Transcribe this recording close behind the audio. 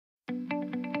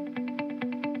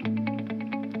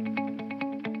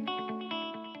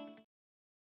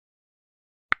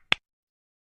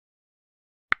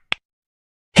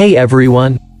Hey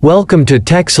everyone, welcome to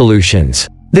Tech Solutions.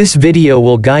 This video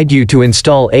will guide you to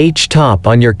install HTop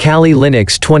on your Kali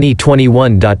Linux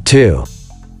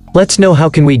 2021.2. Let's know how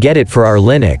can we get it for our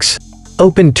Linux.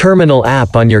 Open Terminal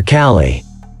app on your Kali.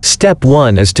 Step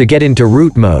 1 is to get into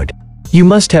root mode. You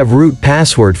must have root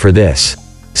password for this.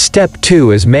 Step 2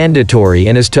 is mandatory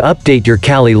and is to update your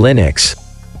Kali Linux.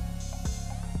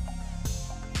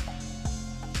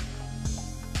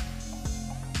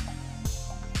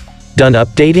 Done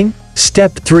updating?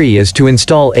 Step 3 is to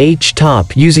install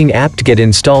HTop using apt-get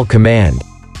install command.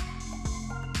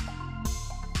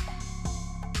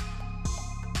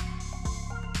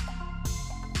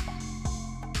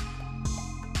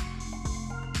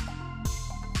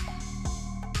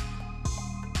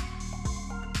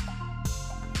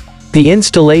 The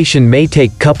installation may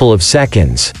take couple of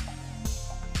seconds.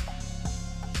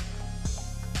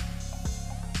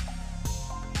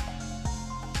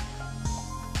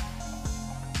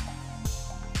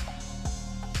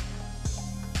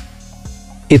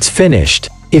 It's finished.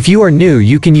 If you are new,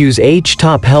 you can use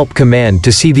HTop help command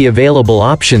to see the available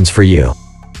options for you.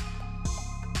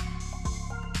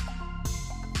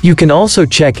 You can also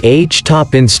check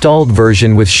HTop installed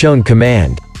version with shown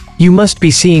command. You must be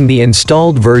seeing the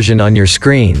installed version on your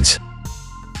screens.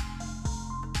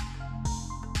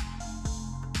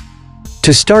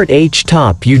 To start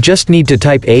HTop, you just need to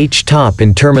type HTop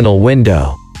in terminal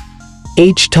window.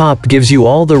 HTop gives you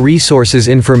all the resources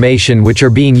information which are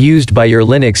being used by your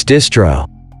Linux distro.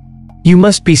 You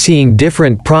must be seeing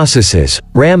different processes,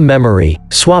 RAM memory,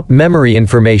 swap memory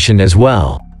information as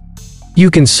well. You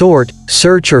can sort,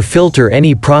 search or filter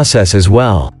any process as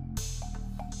well.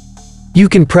 You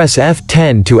can press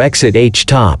F10 to exit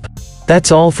HTop.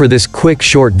 That's all for this quick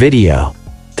short video.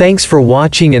 Thanks for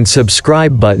watching and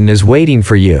subscribe button is waiting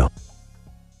for you.